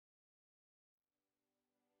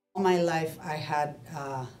All my life I had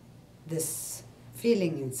this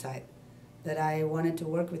feeling inside that I wanted to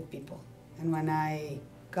work with people. And when I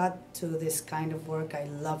got to this kind of work, I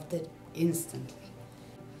loved it instantly.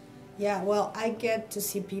 Yeah, well, I get to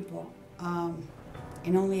see people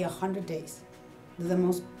in only 100 days do the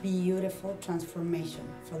most beautiful transformation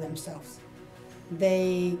for themselves.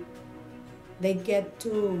 They get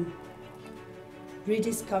to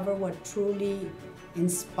rediscover what truly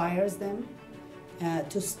inspires them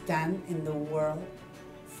to stand in the world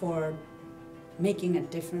for making a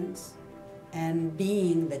difference and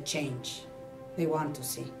being the change they want to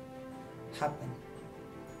see happen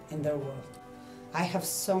in their world. I have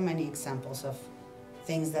so many examples of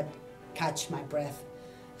things that catch my breath.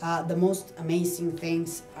 The most amazing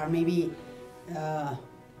things are maybe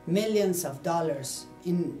millions of dollars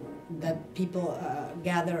that people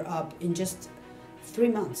gather up in just 3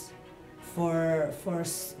 months for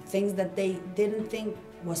things that they didn't think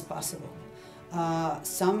was possible.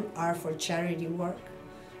 Some are for charity work,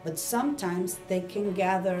 but sometimes they can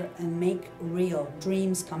gather and make real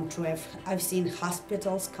dreams come true. I've seen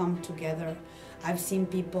hospitals come together. I've seen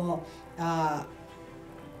people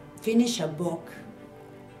finish a book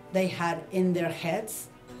they had in their heads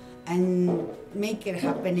and make it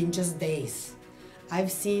happen in just days.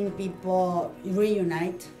 I've seen people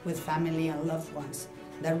reunite with family and loved ones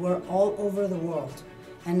that were all over the world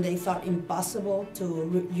and they thought impossible to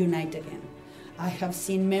reunite again. I have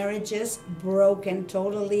seen marriages broken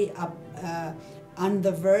totally up on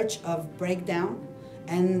the verge of breakdown,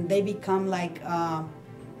 and they become like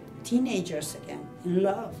teenagers again, in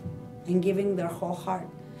love and giving their whole heart.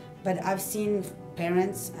 But I've seen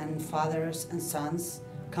parents and fathers and sons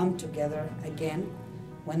come together again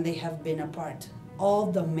when they have been apart.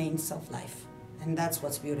 All domains of life. And that's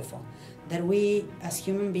what's beautiful. That we as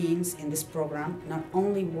human beings in this program not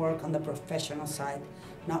only work on the professional side,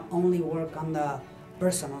 not only work on the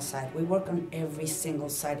personal side, we work on every single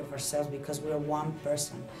side of ourselves because we're one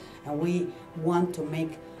person and we want to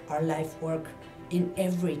make our life work in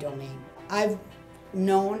every domain. I've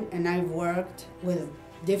known and I've worked with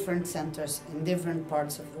different centers in different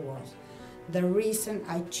parts of the world. The reason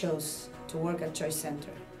I chose to work at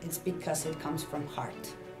ChoiceCenter is because it comes from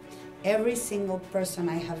heart. Every single person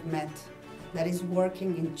I have met that is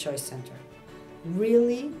working in ChoiceCenter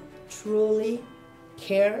really, truly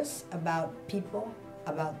cares about people,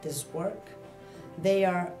 about this work. They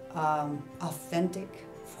are authentic,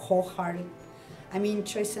 wholehearted. I mean,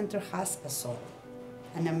 ChoiceCenter has a soul,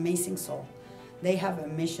 an amazing soul. They have a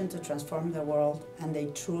mission to transform the world, and they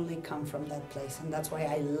truly come from that place. And that's why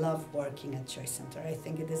I love working at ChoiceCenter. I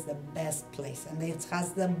think it is the best place, and it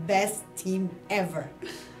has the best team ever.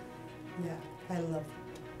 Yeah, I love it.